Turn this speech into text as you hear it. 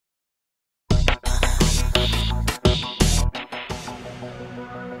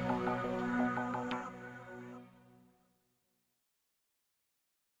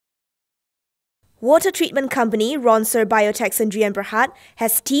Water treatment company Ronser Berhad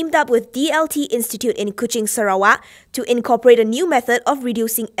has teamed up with DLT Institute in Kuching, Sarawak to incorporate a new method of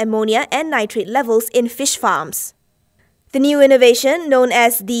reducing ammonia and nitrate levels in fish farms. The new innovation, known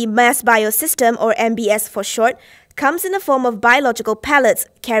as the Mass Biosystem or MBS for short, comes in the form of biological pellets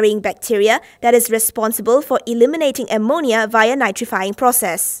carrying bacteria that is responsible for eliminating ammonia via nitrifying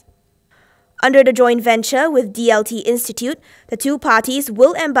process. Under the joint venture with DLT Institute, the two parties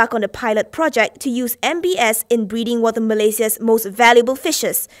will embark on a pilot project to use MBS in breeding one of Malaysia's most valuable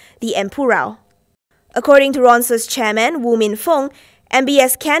fishes, the Empurau. According to Ronser's chairman, Wu Min Fong,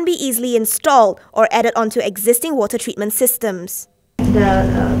 MBS can be easily installed or added onto existing water treatment systems.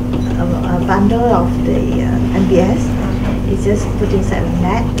 The bundle of the MBS is just put inside a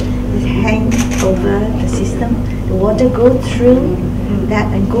net, it hangs over the system, the water goes through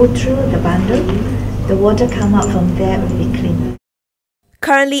that and go through the bundle, the water come out from there will be clean.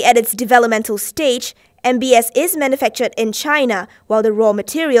 Currently at its developmental stage, MBS is manufactured in China while the raw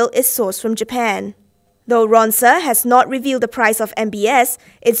material is sourced from Japan. Though Ronser has not revealed the price of MBS,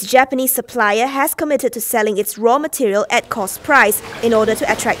 its Japanese supplier has committed to selling its raw material at cost price in order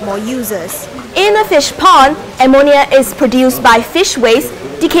to attract more users. In a fish pond, ammonia is produced by fish waste,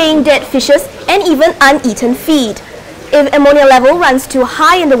 decaying dead fishes and even uneaten feed. If ammonia level runs too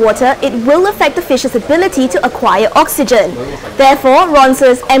high in the water, it will affect the fish's ability to acquire oxygen. Therefore,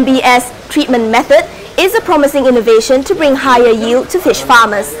 Ronser's MBS treatment method is a promising innovation to bring higher yield to fish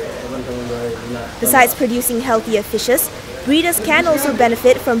farmers. Besides producing healthier fishes, breeders can also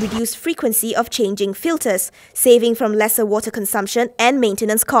benefit from reduced frequency of changing filters, saving from lesser water consumption and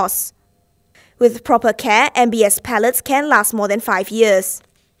maintenance costs. With proper care, MBS pellets can last more than 5 years.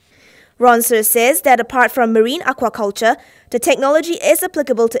 Ronser says that apart from marine aquaculture, the technology is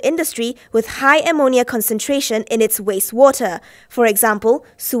applicable to industry with high ammonia concentration in its wastewater, for example,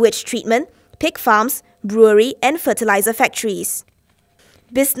 sewage treatment, pig farms, brewery and fertilizer factories.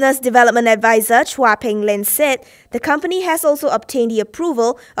 Business Development Advisor Chua Peng Lin said the company has also obtained the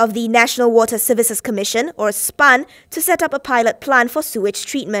approval of the National Water Services Commission, or SPAN, to set up a pilot plant for sewage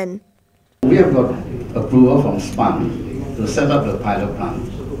treatment. We have got approval from SPAN to set up the pilot plant,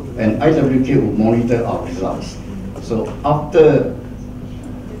 and IWK will monitor our results. So after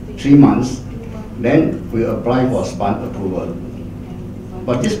 3 months, then we apply for SPAN approval.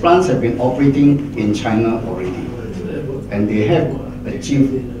 But these plants have been operating in China already, and they have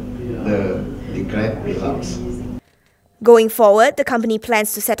achieved the declared results. Going forward, the company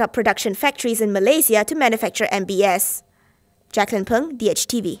plans to set up production factories in Malaysia to manufacture MBS. Jacqueline Peng,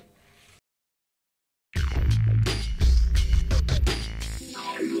 DHTV.